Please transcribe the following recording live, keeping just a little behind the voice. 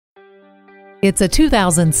It's a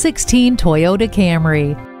 2016 Toyota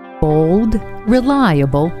Camry. Bold,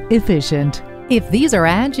 reliable, efficient. If these are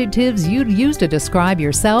adjectives you'd use to describe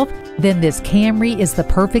yourself, then this Camry is the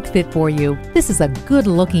perfect fit for you. This is a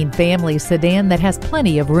good-looking family sedan that has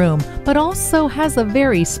plenty of room, but also has a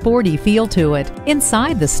very sporty feel to it.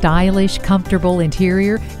 Inside the stylish, comfortable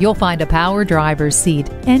interior, you'll find a power driver's seat,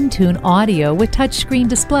 N-Tune audio with touchscreen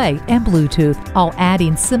display and Bluetooth, all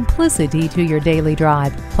adding simplicity to your daily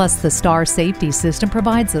drive. Plus, the Star safety system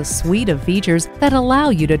provides a suite of features that allow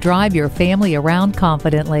you to drive your family around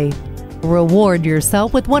confidently. Reward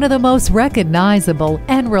yourself with one of the most recognizable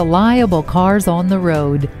and reliable cars on the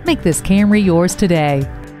road. Make this Camry yours today.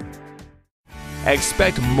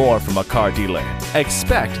 Expect more from a car dealer.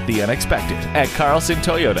 Expect the unexpected at Carlson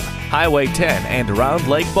Toyota, Highway 10 and Round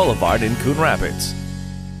Lake Boulevard in Coon Rapids.